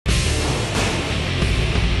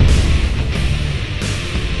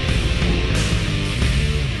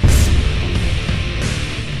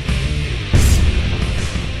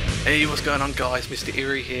Hey, what's going on guys, Mr.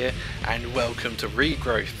 Irri here, and welcome to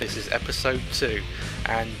Regrowth. This is episode 2,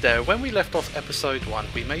 and when we left off episode 1,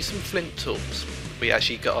 we made some flint tools. We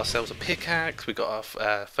actually got ourselves a pickaxe, we got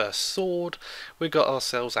our first sword, we got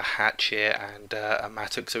ourselves a hatchet and a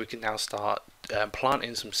mattock, so we can now start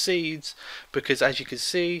planting some seeds, because as you can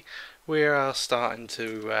see, we are starting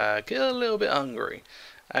to get a little bit hungry.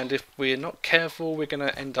 And if we're not careful, we're going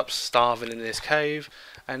to end up starving in this cave,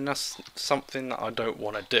 and that's something that I don't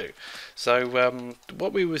want to do. So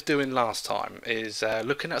what we was doing last time is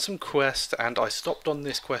looking at some quests, and I stopped on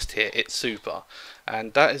this quest here, It's Super.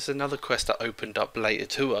 And that is another quest that opened up later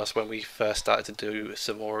to us when we first started to do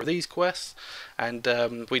some more of these quests. And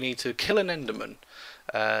we need to kill an enderman.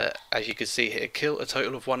 As you can see here, kill a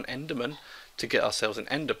total of 1 enderman to get ourselves an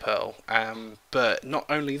ender pearl, but not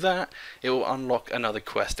only that, it will unlock another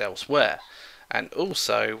quest elsewhere. And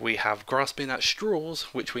also we have grasping at straws,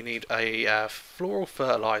 which we need a floral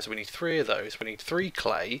fertilizer. We need 3 of those. We need 3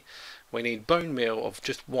 clay, we need bone meal of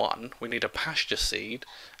just 1, we need a pasture seed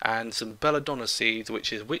and some belladonna seeds,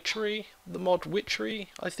 which is witchery, the mod witchery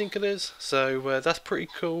I think it is. So that's pretty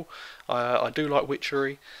cool. I do like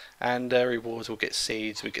witchery, and rewards will get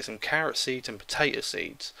seeds. We get some carrot seeds and potato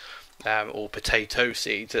seeds. Or potato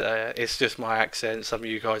seeds. It's just my accent. Some of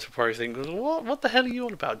you guys will probably think, what the hell are you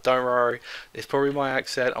on about? Don't worry, it's probably my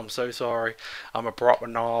accent. I'm so sorry. I'm a proper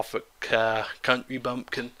Norfolk country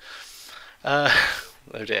bumpkin. Oh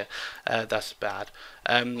dear, that's bad.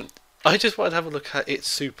 I just wanted to have a look at It's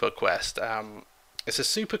Super quest. It's a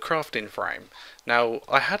super crafting frame. Now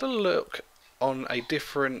I had a look on a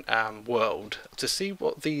different world to see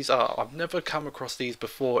what these are. I've never come across these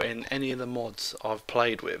before in any of the mods I've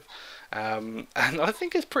played with, and I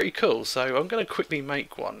think it's pretty cool, so I'm going to quickly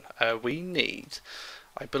make one. We need,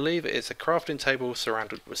 I believe it is a crafting table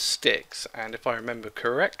surrounded with sticks, and if I remember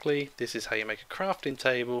correctly, this is how you make a crafting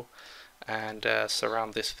table, and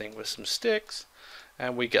surround this thing with some sticks,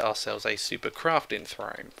 and we get ourselves a super crafting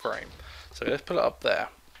frame. So let's put it up there.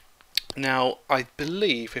 Now, I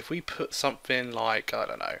believe if we put something like, I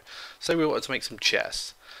don't know, say we wanted to make some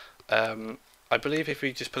chests, I believe if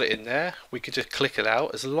we just put it in there, we could just click it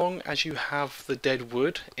out. As long as you have the dead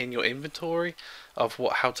wood in your inventory of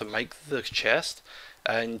how to make the chest,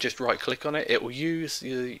 and just right click on it, it will use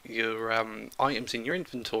your items in your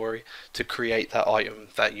inventory to create that item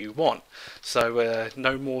that you want. So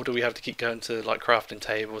no more do we have to keep going to like crafting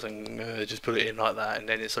tables and just put it in like that, and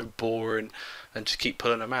then it's so boring and just keep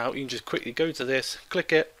pulling them out. You can just quickly go to this,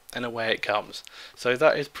 click it, and away it comes. So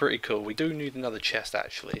that is pretty cool. We do need another chest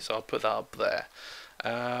actually, so I'll put that up there.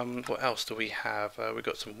 What else do we have? We've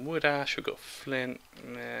got some wood ash, we've got flint.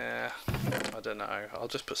 I don't know, I'll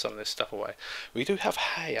just put some of this stuff away. We do have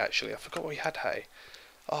hay actually, I forgot we had hay.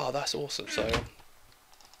 Oh, that's awesome. So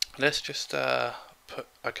let's just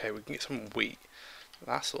okay, we can get some wheat.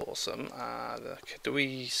 That's awesome. Do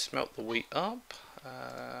we smelt the wheat up?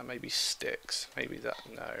 Maybe sticks, maybe that,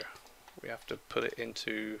 no. We have to put it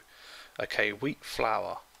into, okay, wheat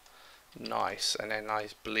flour. Nice, and then I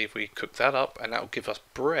believe we cook that up, and that will give us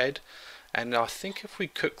bread. And I think if we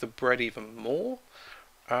cook the bread even more,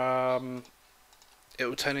 it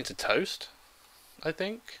will turn into toast, I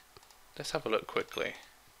think. Let's have a look quickly.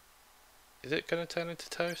 Is it going to turn into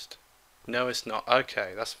toast? No, it's not.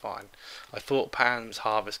 Okay, that's fine. I thought Pam's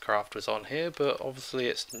Harvest Craft was on here, but obviously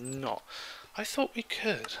it's not. I thought we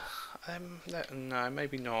could. No,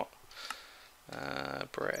 maybe not.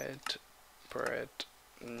 Bread.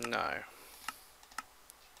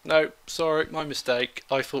 No, sorry, my mistake.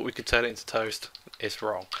 I thought we could turn it into toast. It's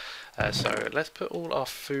wrong. So let's put all our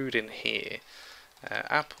food in here.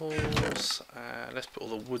 Apples. Let's put all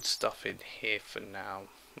the wood stuff in here for now.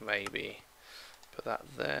 Maybe put that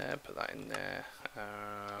there. Put that in there.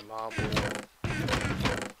 Marble.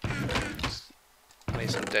 I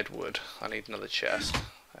need some dead wood. I need another chest.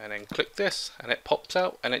 And then click this, and it pops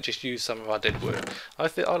out, and it just used some of our dead wood. I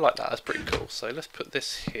like that. That's pretty cool. So let's put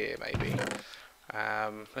this here, maybe.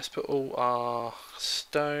 Let's put all our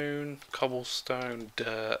stone, cobblestone,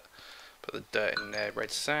 dirt. Put the dirt in there. Red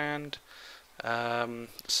sand.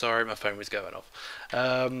 Sorry, my phone was going off.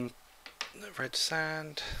 Red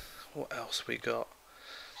sand. What else we got?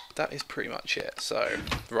 That is pretty much it. So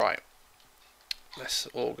right. Let's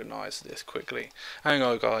organise this quickly. Hang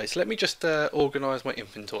on guys, let me just organise my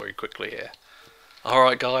inventory quickly here.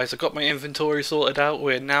 Alright guys, I've got my inventory sorted out,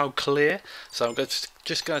 we're now clear. So I'm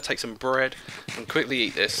just going to take some bread and quickly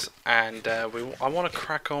eat this. And I want to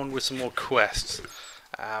crack on with some more quests.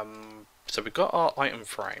 So we've got our item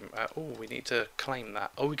frame. Oh, we need to claim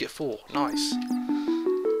that. Oh, we get 4, nice.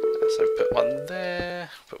 So put one there,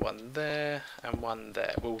 and one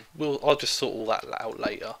there. I'll just sort all that out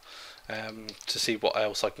later to see what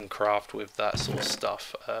else I can craft with that sort of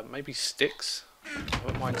stuff. Maybe sticks. I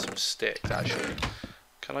wouldn't mind some sticks actually.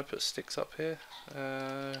 Can I put sticks up here?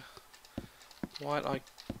 Why don't I?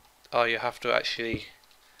 Oh, you have to actually.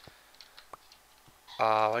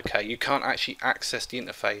 Ah, okay. You can't actually access the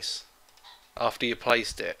interface after you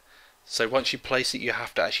placed it. So once you place it, you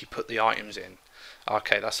have to actually put the items in.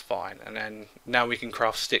 Okay, that's fine. And then now we can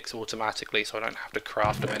craft sticks automatically, so I don't have to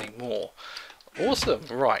craft them anymore. Awesome.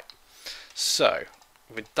 Right. So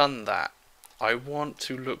we've done that. I want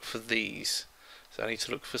to look for these. So I need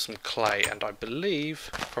to look for some clay, and I believe,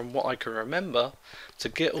 from what I can remember, to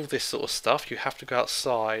get all this sort of stuff, you have to go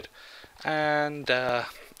outside, and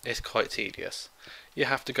it's quite tedious. You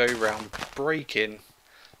have to go around breaking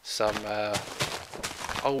some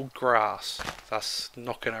old grass that's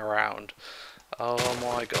knocking around. Oh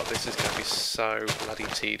my god, this is going to be so bloody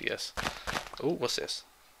tedious. Oh, what's this?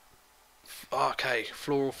 Okay,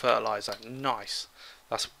 floral fertilizer. Nice.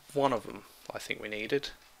 That's one of them I think we needed.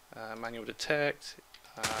 Manual detect.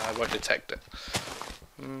 I won't detect it.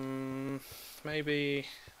 Maybe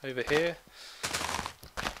over here.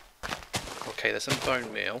 Okay, there's some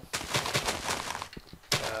bone meal.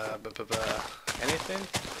 Anything?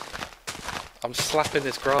 I'm slapping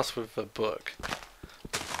this grass with a book.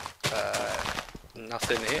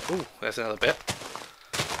 Nothing here. Ooh, there's another bit.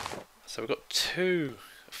 So we've got 2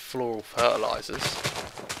 floral fertilizers,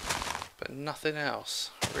 but nothing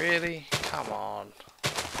else. Really? Come on.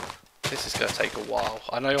 This is going to take a while.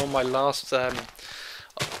 I know on my last,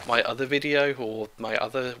 my other video, or my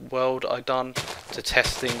other world I done to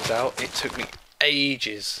test things out, it took me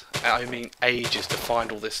ages. I mean ages to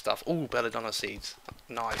find all this stuff. Ooh, belladonna seeds.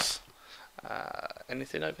 Nice.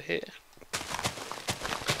 Anything over here?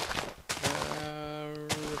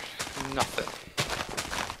 Nothing.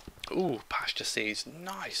 Ooh, pasture seeds.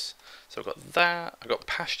 Nice. So I've got that. I've got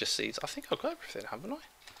pasture seeds. I think I've got everything, haven't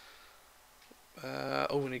I?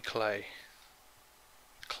 Oh, we need clay.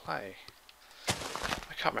 Clay.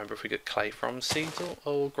 I can't remember if we get clay from seeds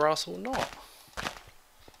or grass or not.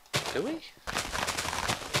 Do we?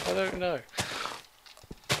 I don't know.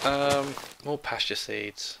 More pasture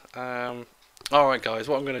seeds. Alright guys,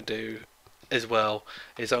 what I'm going to do as well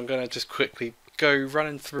is I'm going to just quickly go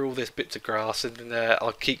running through all this bits of grass, and then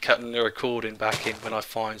I'll keep cutting the recording back in when I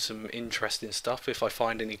find some interesting stuff, if I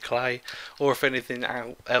find any clay or if anything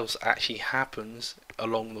else actually happens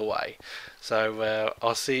along the way. So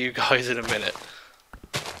I'll see you guys in a minute.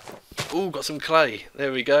 Ooh, got some clay.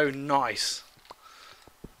 There we go. Nice.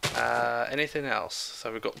 Anything else?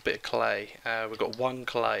 So we've got a bit of clay. We've got 1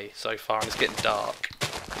 clay so far, and it's getting dark.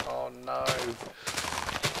 Oh no.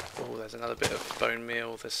 Oh, there's another bit of bone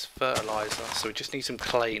meal. There's fertilizer. So we just need some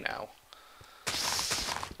clay now.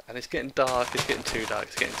 And it's getting dark. It's getting too dark.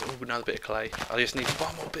 It's getting. Oh, another bit of clay. I just need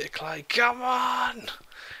 1 more bit of clay. Come on!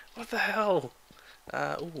 What the hell?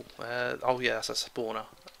 Oh yeah, that's a spawner.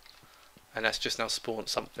 And that's just now spawned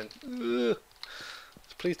something. Ugh.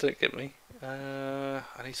 Please don't get me. I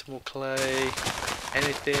need some more clay.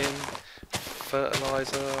 Anything.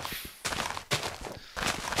 Fertilizer.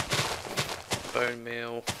 Bone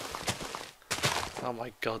meal. Oh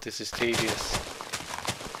my god, this is tedious.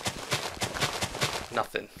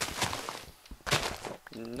 Nothing.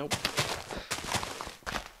 Nope.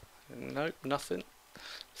 Nope, nothing.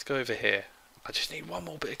 Let's go over here. I just need 1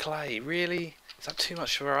 more bit of clay. Really? Is that too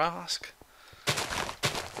much for a ask?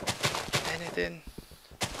 Anything?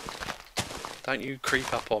 Don't you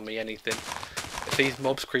creep up on me, anything. If these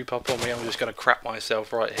mobs creep up on me, I'm just going to crap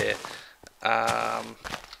myself right here.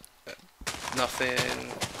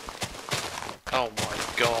 Nothing. Oh my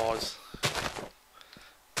god.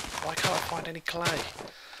 Why can't I find any clay?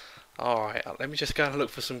 Alright, let me just go and look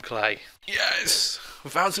for some clay. Yes! We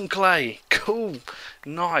found some clay! Cool!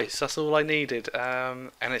 Nice, that's all I needed.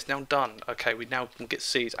 And it's now done. Okay, we now can get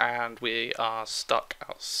seeds, and we are stuck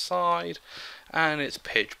outside, and it's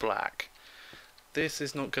pitch black. This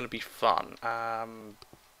is not going to be fun.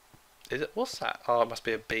 Is it? What's that? Oh, it must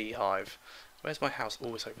be a beehive. Where's my house?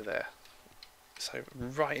 Oh, it's over there. So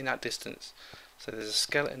right in that distance. So there's a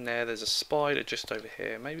skeleton there. There's a spider just over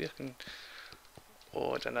here. Maybe I can.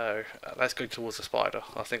 Oh, I don't know. Let's go towards the spider.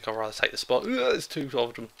 I think I'd rather take the spider. There's 2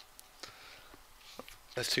 of them.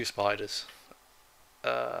 There's 2 spiders.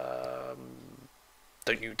 Don't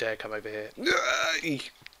you dare come over here.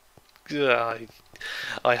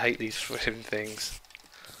 I hate these freaking things.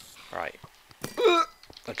 Right.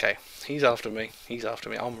 Okay, he's after me. He's after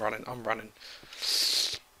me. I'm running. I'm running.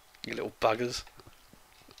 You little buggers.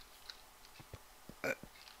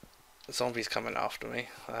 Zombies coming after me.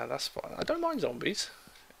 That's fine. I don't mind zombies.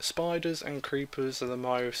 Spiders and creepers are the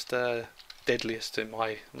most deadliest in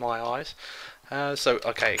my eyes. So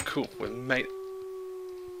okay, cool. We've made.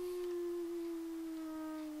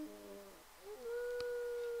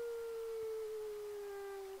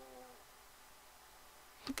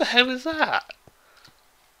 What the hell is that?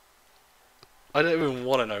 I don't even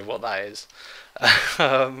want to know what that is.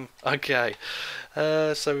 Okay,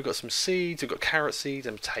 so we've got some seeds, we've got carrot seeds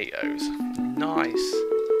and potatoes. Nice.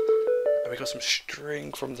 And we've got some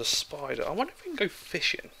string from the spider. I wonder if we can go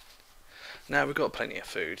fishing. Now we've got plenty of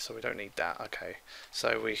food, so we don't need that. Okay,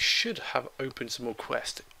 so we should have opened some more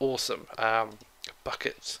quests. Awesome.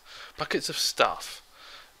 Buckets of stuff.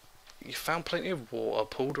 You found plenty of water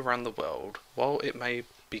pulled around the world. While it may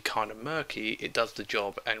be kind of murky, it does the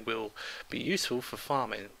job and will be useful for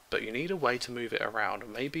farming, but you need a way to move it around,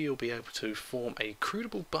 and maybe you'll be able to form a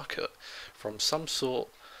crucible bucket from some sort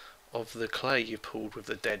of the clay you pulled with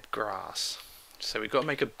the dead grass. So we've got to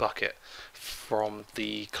make a bucket from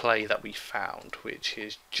the clay that we found, which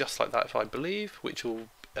is just like that, if I believe, which will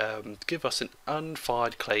give us an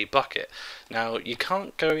unfired clay bucket. Now you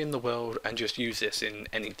can't go in the world and just use this in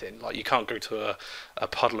anything. Like you can't go to a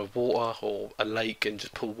puddle of water or a lake and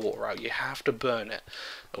just pull water out. You have to burn it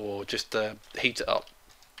or just heat it up.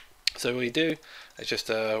 So what we do is just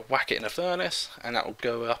whack it in a furnace, and that will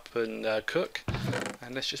go up and cook.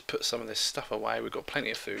 And let's just put some of this stuff away. We've got plenty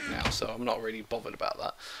of food now, so I'm not really bothered about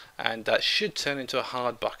that. And that should turn into a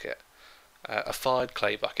hard bucket. A fired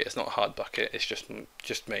clay bucket. It's not a hard bucket, it's just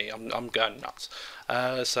me. I'm going nuts.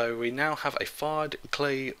 So we now have a fired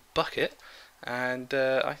clay bucket, and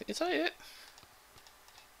is that it?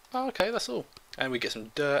 Oh, okay, that's all. And we get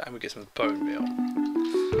some dirt and we get some bone meal.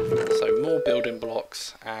 So more building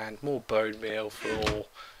blocks and more bone meal for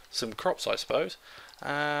some crops, I suppose.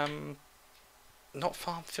 Not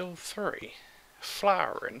farm field 3.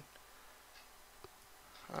 Flowering.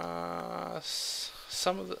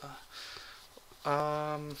 Some of the.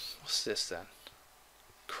 What's this then?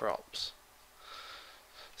 Crops.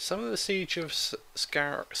 Some of the seeds you've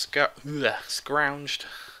scrounged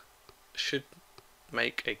should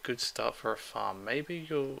make a good start for a farm. Maybe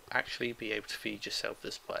you'll actually be able to feed yourself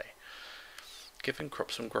this way. Giving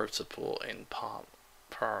crops some growth support in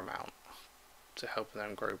paramount to help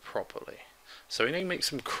them grow properly. So we need to make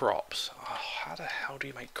some crops. Oh, how the hell do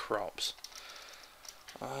you make crops?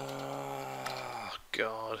 Oh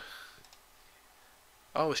god.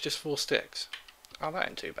 Oh, it's just 4 sticks. Oh, that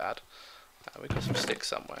ain't too bad. We've got some sticks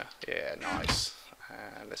somewhere. Yeah, nice.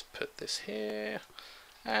 And let's put this here.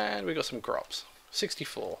 And we got some crops.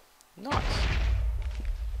 64. Nice. What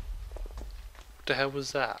the hell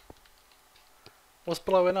was that? What's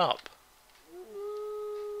blowing up?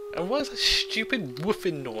 And what is that stupid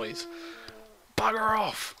woofing noise? Bugger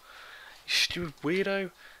off! You stupid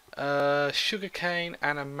weirdo. Sugarcane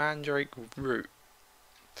and a mandrake root.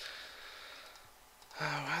 Oh,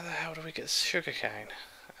 how the hell do we get sugarcane?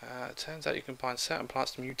 It turns out you can find certain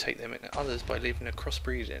plants to mutate them into others by leaving a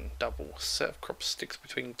crossbreeding double. A set of crop sticks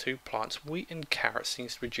between 2 plants. Wheat and carrot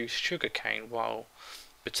seems to produce sugarcane, while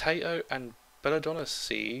potato and belladonna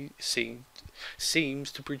seed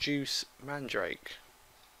seems to produce mandrake.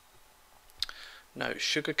 No,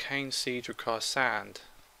 sugarcane seeds require sand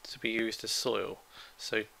to be used as soil,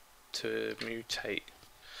 so to mutate.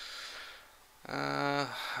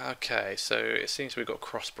 Okay, so it seems we've got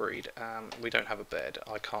crossbreed. We don't have a bed.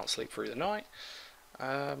 I can't sleep through the night.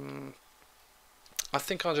 I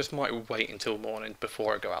think I just might wait until morning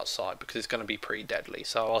before I go outside, because it's going to be pretty deadly.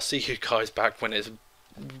 So I'll see you guys back when it's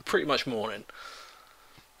pretty much morning.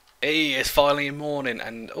 Hey, it's finally morning,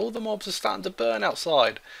 and all the mobs are starting to burn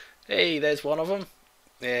outside. Hey, there's one of them.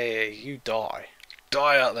 Hey, you die.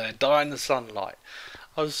 Die out there. Die in the sunlight.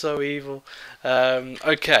 I'm so evil.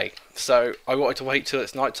 Okay, so I wanted to wait till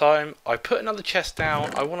it's night time. I put another chest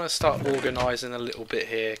down. I want to start organising a little bit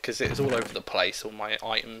here, because it's all over the place, all my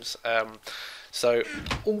items. So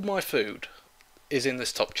all my food is in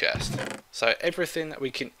this top chest. So everything that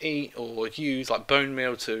we can eat or use, like bone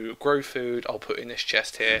meal to grow food, I'll put in this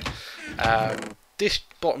chest here. This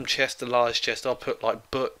bottom chest, the large chest, I'll put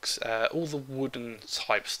like books, all the wooden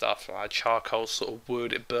type stuff, like charcoal sort of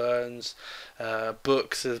wood, it burns.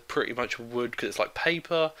 Books are pretty much wood because it's like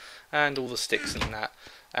paper, and all the sticks and that.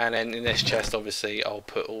 And then in this chest, obviously, I'll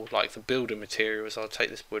put all like the building materials. I'll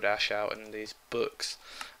take this wood ash out and these books,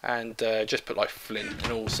 and just put like flint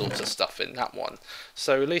and all sorts of stuff in that one.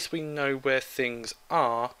 So at least we know where things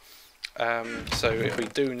are. So if we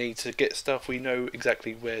do need to get stuff, we know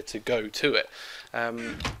exactly where to go to it.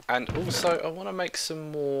 And also I want to make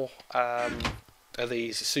some more are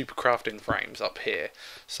these super crafting frames up here.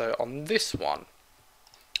 So on this one,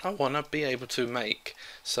 I want to be able to make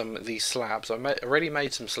some of these slabs. I already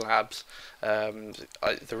made some slabs. The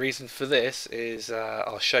reason for this is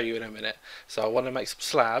I'll show you in a minute. So I want to make some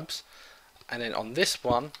slabs, and then on this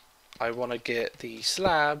one I want to get the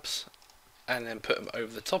slabs and then put them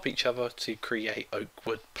over the top of each other to create oak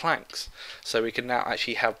wood planks. So we can now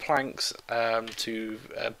actually have planks to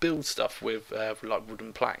build stuff with like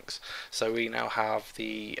wooden planks. So we now have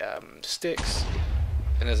the sticks,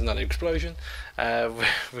 and there's another explosion.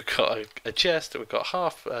 We've got a chest, we've got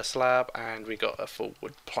half a slab, and we got a full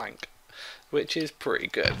wood plank, which is pretty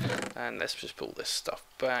good. And let's just pull this stuff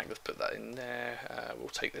back. Let's put that in there. We'll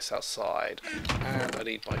take this outside, and I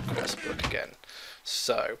need my quest book again.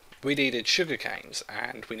 So we needed sugar canes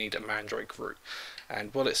and we need a mandrake root,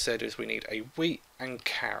 and what it said is we need a wheat and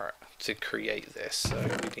carrot to create this. So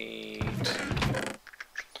we need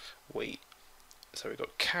wheat. So we've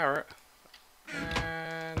got carrot,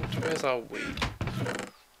 and where's our wheat?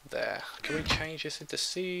 There. Can we change this into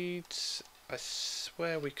seeds? I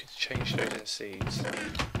swear we could change those in seeds.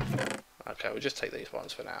 Okay, we'll just take these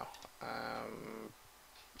ones for now.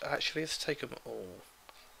 Actually, let's take them all.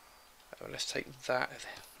 Let's take that.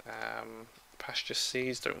 Pasture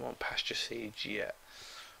seeds, don't want pasture seeds yet.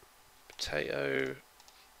 Potato,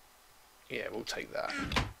 yeah, we'll take that.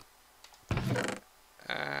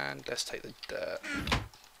 And let's take the dirt,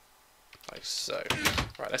 like so.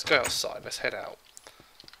 Right, let's go outside, let's head out.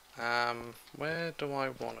 Where do I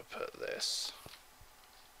want to put this?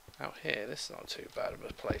 Out here, this is not too bad of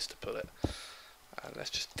a place to put it.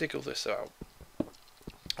 Let's just dig all this out.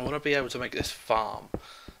 I want to be able to make this farm.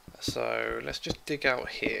 So let's just dig out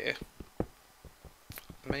here.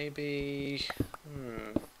 Maybe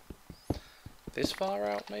this far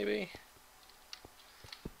out, maybe?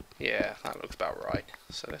 Yeah, that looks about right.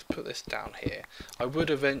 So let's put this down here. I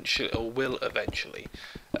would eventually, or will eventually,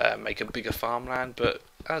 make a bigger farmland, but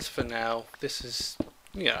as for now, this is,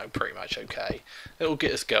 you know, pretty much okay. It'll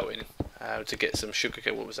get us going to get some sugar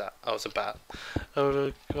cane. What was that? Oh, it's a bat.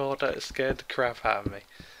 Oh god, that scared the crap out of me.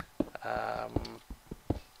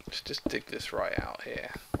 Let's just dig this right out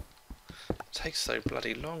here. It takes so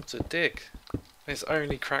bloody long to dig. It's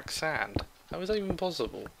only cracked sand. How is that even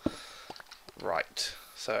possible? Right,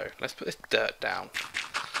 so let's put this dirt down.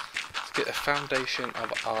 Let's get a foundation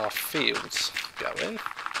of our fields going.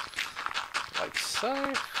 Like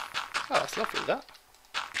so. Oh, that's lovely, that.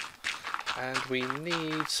 And we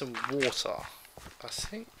need some water. I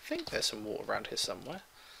think there's some water around here somewhere.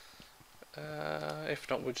 If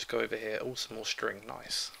not, we'll just go over here. Oh, some more string,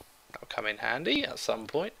 nice. That'll come in handy at some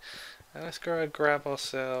point. And let's go and grab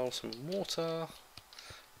ourselves some water.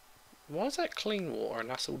 Why is that clean water and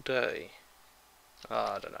that's all dirty?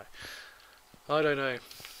 I don't know. I don't know.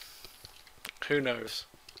 Who knows?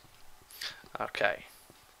 Okay.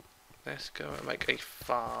 Let's go and make a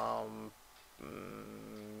farm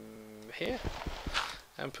here.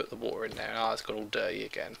 And put the water in there. Oh, it's got all dirty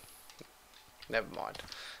again. Never mind.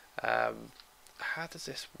 How does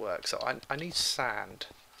this work? So I need sand.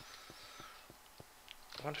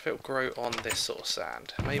 I wonder if it'll grow on this sort of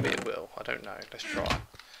sand. Maybe it will. I don't know. Let's try it.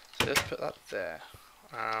 So let's put that there.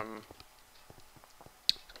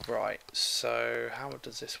 Right. So how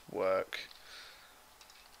does this work?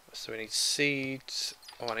 So we need seeds.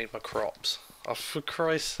 Oh, I need my crops. Oh, for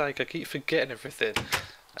Christ's sake! I keep forgetting everything.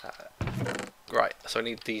 Right. So I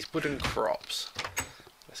need these wooden crops.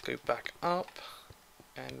 Let's go back up.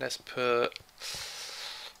 And let's put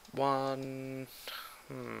one.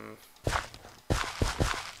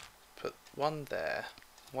 Put one there,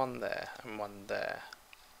 and one there.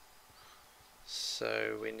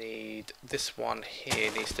 So we need this one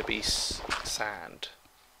here needs to be sand,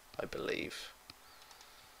 I believe.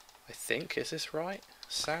 I think, is this right?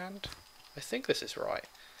 Sand? I think this is right.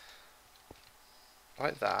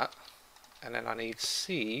 Like that. And then I need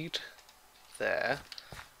seed there.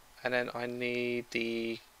 And then I need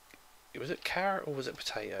the, was it carrot or was it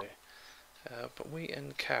potato? But wheat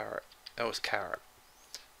and carrot. Oh, it's carrot.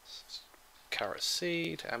 Carrot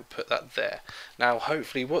seed, and put that there. Now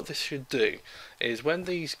hopefully what this should do is when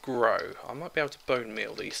these grow, I might be able to bone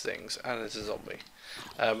meal these things, and there's a zombie.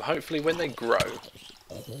 Hopefully when they grow,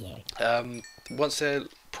 once they're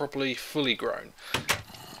properly fully grown,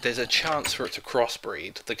 there's a chance for it to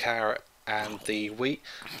crossbreed the carrot and the wheat,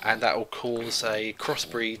 and that will cause a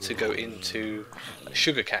crossbreed to go into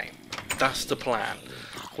sugarcane. That's the plan.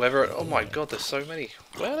 Whether oh my god, there's so many.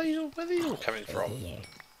 Where are they all coming from?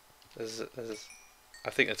 I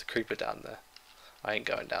think there's a creeper down there. I ain't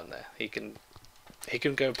going down there. He can he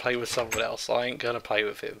can go and play with someone else. I ain't gonna play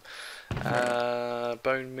with him.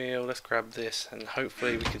 Bone meal, let's grab this, and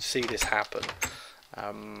hopefully we can see this happen.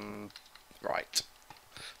 Right,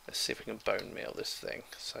 let's see if we can bone meal this thing.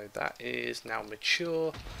 So that is now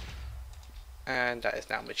mature, and that is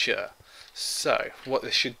now mature. So what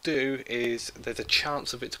this should do is there's a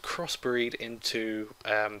chance of it to crossbreed into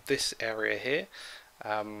this area here.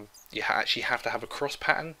 You actually have to have a cross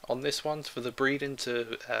pattern on this one for the breeding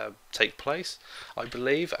to take place, I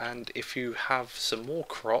believe. And if you have some more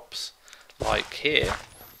crops like here,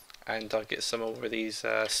 and I get some more of these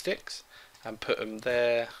sticks and put them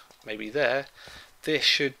there, maybe there, this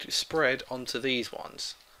should spread onto these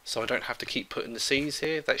ones, so I don't have to keep putting the seeds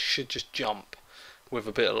here. That should just jump with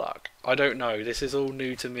a bit of luck. I don't know, this is all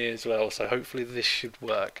new to me as well, so hopefully this should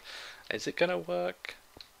work. Is it gonna work?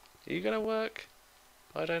 Are you gonna work?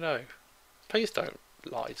 I don't know. Please don't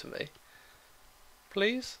lie to me.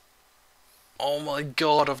 Please? Oh my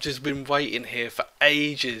god, I've just been waiting here for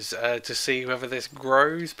ages to see whether this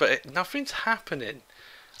grows, but nothing's happening.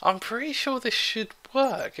 I'm pretty sure this should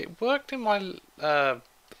work. It worked in my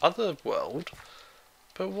other world,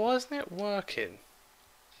 but why isn't it working?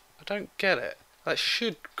 I don't get it. That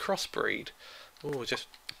should crossbreed. Oh, just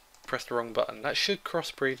pressed the wrong button. That should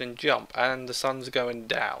crossbreed and jump, and the sun's going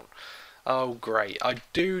down. Oh great, I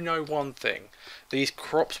do know one thing. These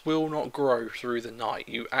crops will not grow through the night.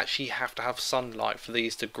 You actually have to have sunlight for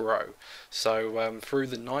these to grow. So through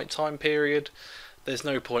the nighttime period, there's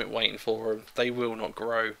no point waiting for them. They will not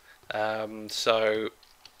grow. So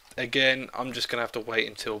again, I'm just going to have to wait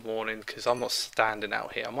until morning because I'm not standing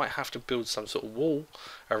out here. I might have to build some sort of wall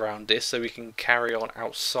around this so we can carry on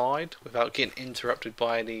outside without getting interrupted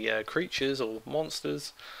by any creatures or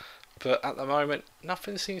monsters. But at the moment,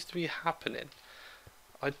 nothing seems to be happening.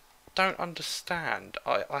 I don't understand.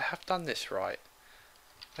 I have done this right.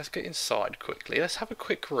 Let's get inside quickly. Let's have a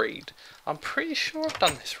quick read. I'm pretty sure I've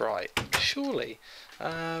done this right. Surely.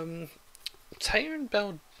 Potato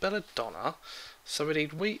and belladonna. So we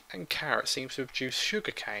need wheat and carrot seems to produce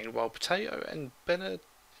sugarcane, while potato and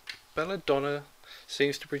belladonna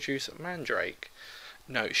seems to produce mandrake.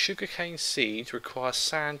 Note, sugarcane seeds require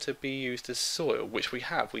sand to be used as soil, which we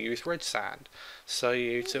have. We use red sand. So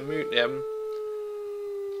you need to mute them.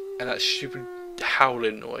 And that stupid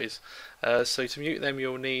howling noise. So to mute them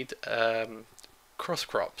you'll need cross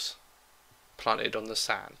crops planted on the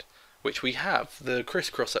sand, which we have. The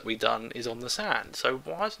crisscross that we done is on the sand, so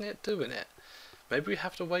why isn't it doing it? Maybe we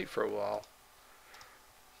have to wait for a while.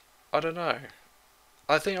 I don't know.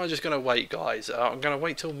 I think I'm just going to wait, guys. I'm going to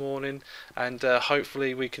wait till morning, and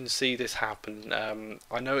hopefully we can see this happen.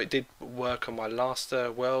 I know it did work on my last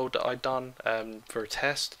world that I done for a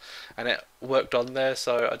test, and it worked on there,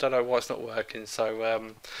 so I don't know why it's not working.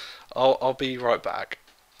 So I'll be right back.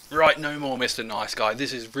 Right, no more Mr. Nice Guy.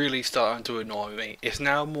 This is really starting to annoy me. It's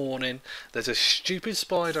now morning. There's a stupid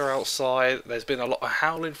spider outside. There's been a lot of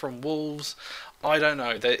howling from wolves. I don't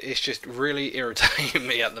know. It's just really irritating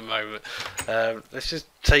me at the moment. Let's just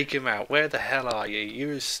take him out. Where the hell are you?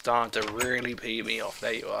 You're starting to really pee me off.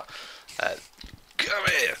 There you are. Come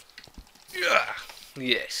here. Yeah.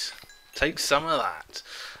 Yes. Take some of that.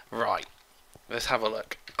 Right. Let's have a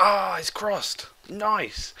look. Ah, it's crossed.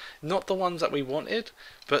 Nice. Not the ones that we wanted,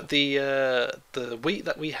 but the wheat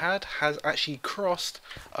that we had has actually crossed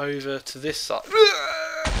over to this side.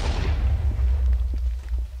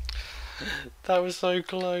 That was so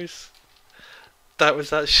close. That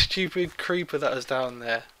was that stupid creeper that was down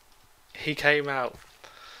there. He came out.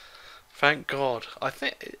 Thank God. I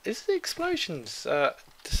think, is the explosions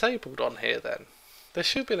disabled on here then? There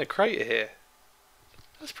should have been a crater here.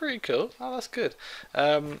 That's pretty cool. Oh, that's good.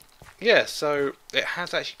 Yeah, so it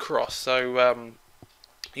has actually crossed. So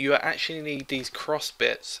you actually need these cross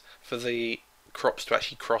bits for the crops to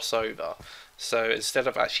actually cross over. So instead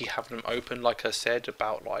of actually having them open, like I said,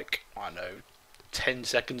 about like, I don't know, 10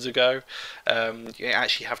 seconds ago, you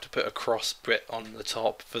actually have to put a cross bit on the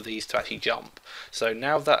top for these to actually jump. So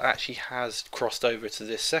now that actually has crossed over to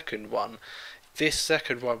this second one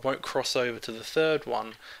won't cross over to the third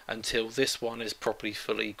one until this one is properly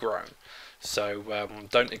fully grown. So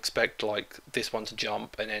don't expect like this one to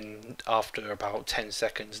jump and then after about 10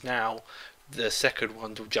 seconds now the second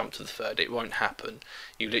one will jump to the third. It won't happen.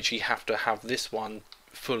 You literally have to have this one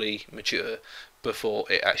fully mature before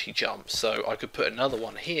it actually jumps. So I could put another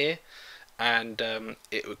one here and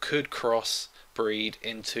it could cross breed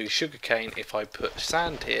into sugarcane if I put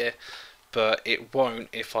sand here, but it won't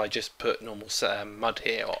if I just put normal mud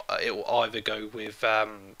here. It will either go with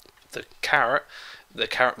the carrot,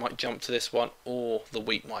 might jump to this one, or the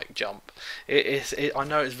wheat might jump. I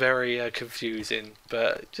know it's very confusing,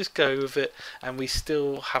 but just go with it. And we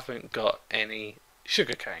still haven't got any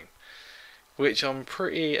sugarcane, which I'm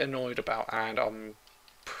pretty annoyed about, and I'm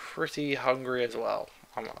pretty hungry as well.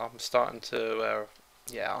 I'm starting to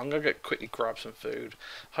yeah, I'm gonna quickly grab some food.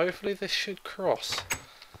 Hopefully this should cross.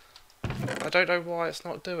 I don't know why it's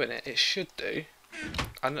not doing it. It should do.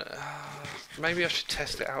 And maybe I should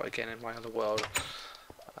test it out again in my other world.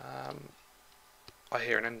 I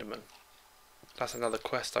hear an Enderman. That's another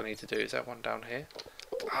quest I need to do. Is there one down here?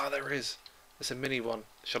 Ah, there is. It's a mini one.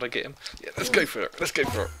 Should I get him? Yeah, let's go for it. Let's go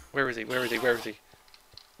for it. Where is he? Where is he? Where is he?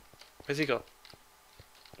 Where's he gone?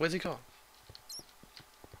 Where's he gone?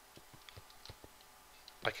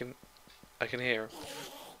 I can hear him.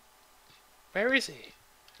 Where is he?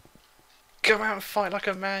 Come out and fight like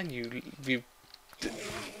a man, you.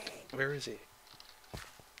 Where is he?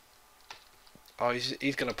 Oh,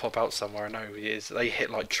 he's gonna pop out somewhere. I know he is. They hit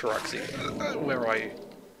like trucks. Where are you?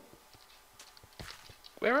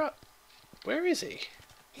 Where is he?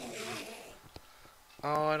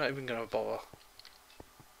 Oh, I'm not even gonna bother.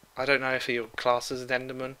 I don't know if he class as an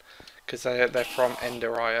Enderman, because they're from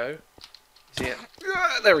Ender.io. Is he?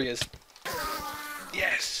 There he is.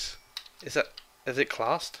 Yes. Is it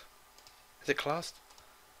classed? Is it classed?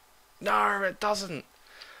 No, it doesn't.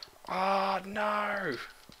 Oh no.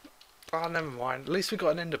 Oh, never mind. At least we got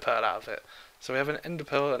an Ender Pearl out of it. So we have an Ender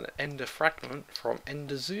Pearl and an Ender Fragment from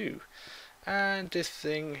Ender Zoo. And this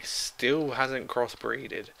thing still hasn't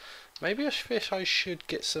crossbreeded. Maybe I should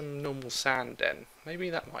get some normal sand then. Maybe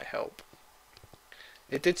that might help.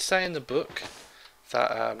 It did say in the book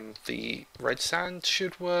that the red sand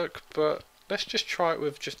should work, but let's just try it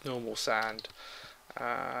with just normal sand.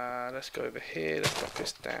 Let's go over here, let's drop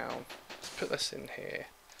this down. Let's put this in here.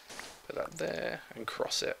 Put that there and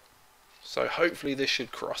cross it. So hopefully this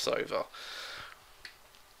should cross over.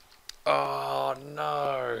 Oh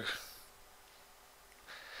no.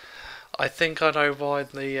 I think I know why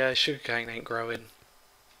the sugarcane ain't growing.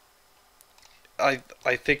 I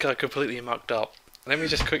think I completely mucked up. Let me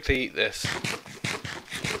just quickly eat this.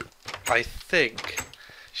 I think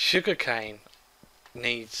sugarcane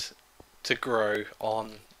needs to grow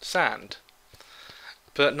on sand.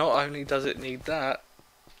 But not only does it need that,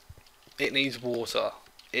 it needs water.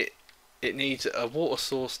 It needs a water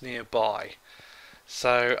source nearby.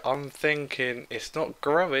 So I'm thinking it's not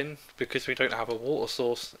growing because we don't have a water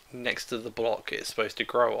source next to the block it's supposed to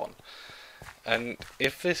grow on. And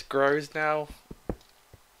if this grows now,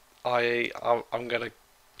 I'm gonna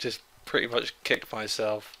just pretty much kick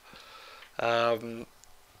myself.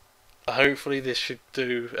 Hopefully this should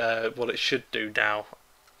do what it should do now,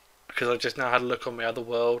 because I just now had a look on my other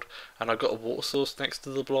world and I got a water source next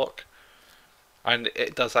to the block. And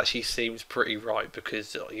it does actually seems pretty right,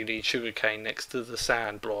 because you need sugarcane next to the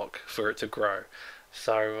sand block for it to grow.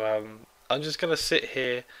 So I'm just going to sit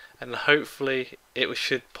here and hopefully it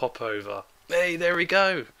should pop over. Hey, there we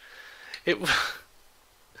go.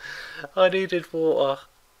 I needed water.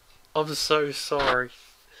 I'm so sorry.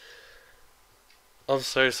 I'm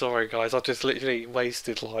so sorry guys, I just literally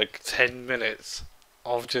wasted like 10 minutes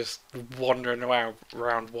of just wandering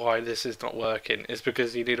around why this is not working. It's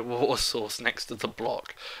because you need a water source next to the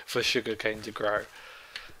block for sugarcane to grow.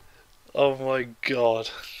 Oh my god.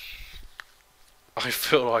 I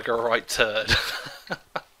feel like a right turd.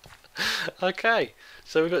 Okay,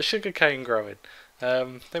 so we've got sugarcane growing.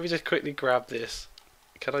 Let me just quickly grab this.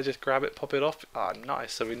 Can I just grab it, pop it off? Ah,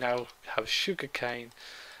 nice. So we now have sugarcane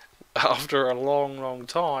after a long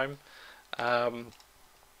time.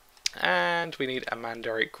 And we need a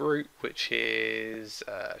mandrake root, which is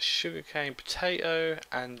sugarcane, potato,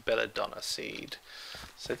 and belladonna seed.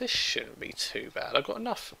 So this shouldn't be too bad. I've got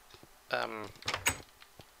enough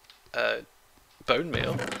bone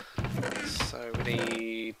meal. So we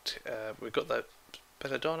need, we've got the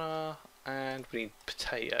belladonna, and we need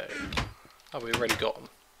potato. Oh, we already got them.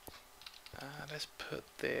 Let's put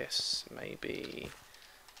this, maybe,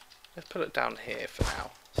 let's put it down here for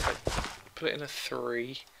now. So put it in a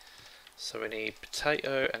 3. So we need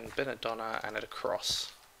potato and belladonna and a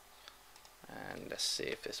cross. And let's see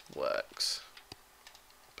if this works.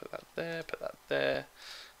 Put that there, put that there.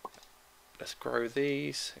 Let's grow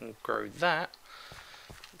these and grow that.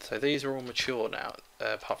 So these are all mature now,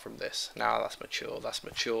 apart from this. Now that's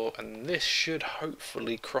mature, and this should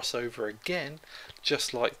hopefully cross over again,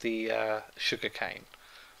 just like the sugarcane.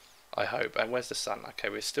 I hope. And where's the sun? Okay,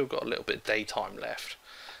 we've still got a little bit of daytime left.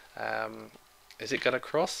 Is it going to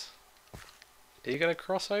cross? Are you going to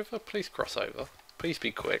cross over? Please cross over. Please be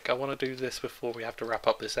quick. I want to do this before we have to wrap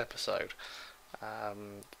up this episode.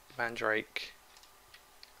 Mandrake.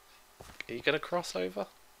 Are you gonna cross over?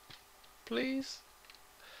 Please?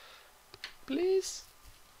 Please?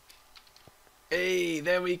 Hey,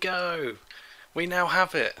 there we go! We now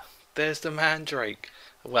have it! There's the Mandrake.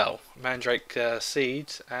 Well, Mandrake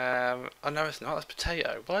seeds. Oh no, it's not. That's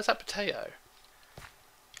potato. Why is that potato?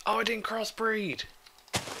 Oh, I didn't crossbreed!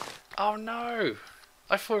 Oh no!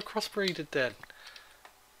 I thought I crossbreeded then.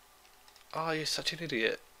 Oh, you're such an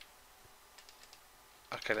idiot.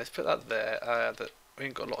 Okay, let's put that there. We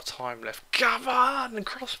ain't got a lot of time left. Come on and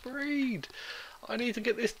crossbreed! I need to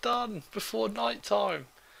get this done before night time.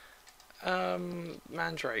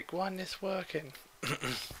 Mandrake, why isn't this working?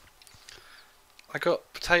 I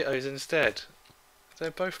got potatoes instead. They're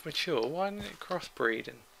both mature. Why isn't it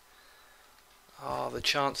crossbreeding? Oh, the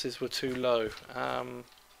chances were too low.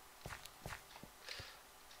 Holy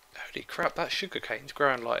crap, that sugarcane's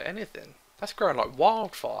growing like anything. That's growing like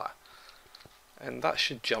wildfire. And that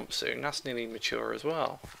should jump soon. That's nearly mature as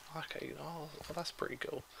well. Okay, oh, that's pretty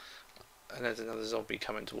cool. And there's another zombie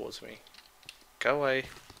coming towards me. Go away.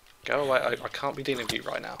 Go away. I can't be dealing with you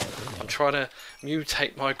right now. I'm trying to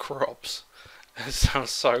mutate my crops. It sounds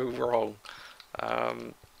so wrong.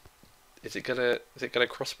 Is it gonna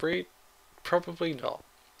crossbreed? Probably not.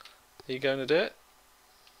 Are you going to do it?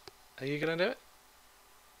 Are you going to do it?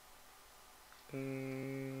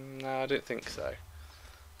 No, I don't think so.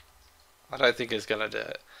 I don't think it's going to do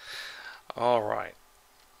it. Alright.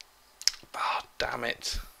 Oh, damn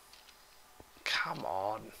it. Come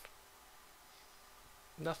on.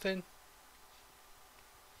 Nothing?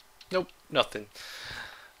 Nope, nothing.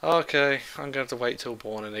 Okay, I'm going to have to wait till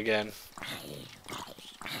morning again.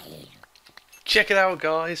 Check it out,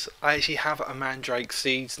 guys. I actually have a Mandrake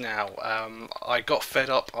seeds now. I got fed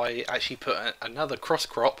up. I actually put another cross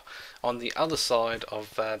crop on the other side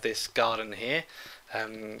of this garden here,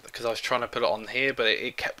 because I was trying to put it on here, but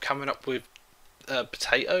it kept coming up with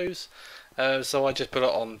potatoes. So I just put it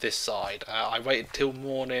on this side. I waited till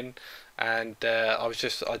morning, and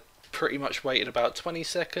I pretty much waited about 20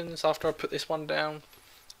 seconds after I put this one down,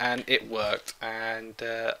 and it worked. And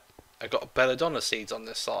I got belladonna seeds on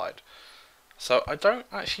this side. So I don't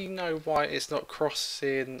actually know why it's not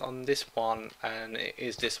crossing on this one and it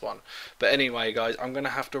is this one. But anyway, guys, I'm going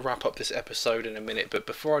to have to wrap up this episode in a minute. But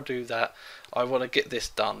before I do that, I want to get this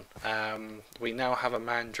done. We now have a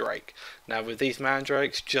Mandrake. Now with these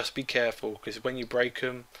Mandrakes, just be careful, because when you break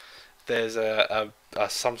them, there's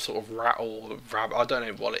some sort of rattle, I don't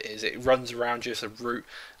know what it is. It runs around you as a root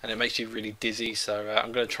and it makes you really dizzy. So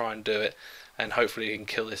I'm going to try and do it. And hopefully you can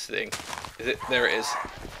kill this thing. Is it? There it is.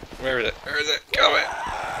 Where is it? Where is it? Go away!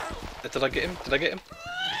 Did I get him? Did I get him?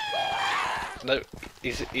 No.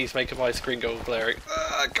 He's making my screen go blurry.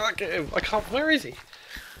 I can't get him. I can't. Where is he?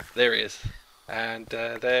 There he is. And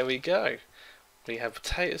there we go. We have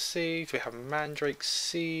potato seeds. We have Mandrake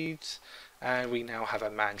seeds. And we now have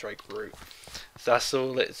a Mandrake root. So that's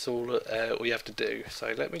all. It's all we have to do.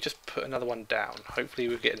 So let me just put another one down. Hopefully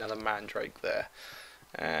we'll get another Mandrake there.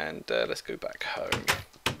 And let's go back home,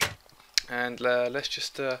 and let's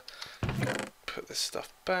just put this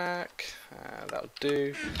stuff back. That'll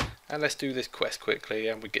do. And let's do this quest quickly,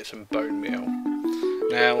 and we get some bone meal.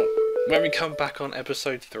 Now when we come back on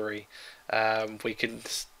episode 3, we can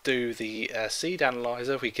do the seed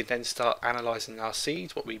analyzer. We can then start analysing our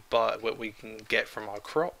seeds, what we buy, what we can get from our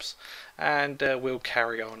crops, and we'll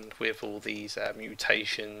carry on with all these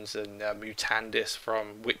mutations and mutandis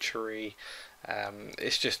from witchery.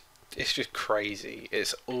 It's just crazy.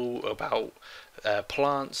 It's all about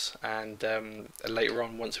plants, and later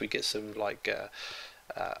on, once we get some like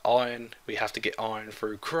iron, we have to get iron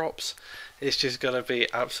through crops. It's just gonna be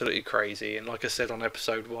absolutely crazy. And like I said on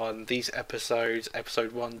episode 1, these episodes,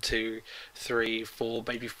 episode 1, 2, 3, 4,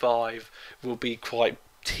 maybe 5, will be quite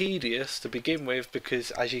tedious to begin with,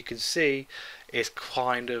 because as you can see, it's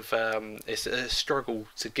kind of it's a struggle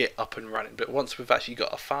to get up and running. But once we've actually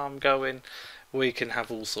got a farm going, we can have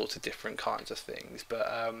all sorts of different kinds of things.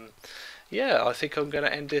 But yeah, I think I'm going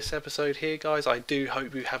to end this episode here, guys. I do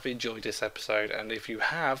hope you have enjoyed this episode, and if you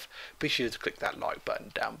have, be sure to click that like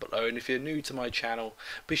button down below. And if you're new to my channel,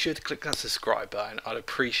 be sure to click that subscribe button. I'd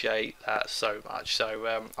appreciate that so much.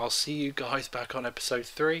 So I'll see you guys back on episode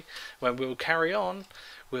 3, when we'll carry on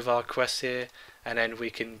with our quest here, and then we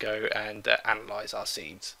can go and analyse our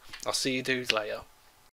seeds. I'll see you dudes later.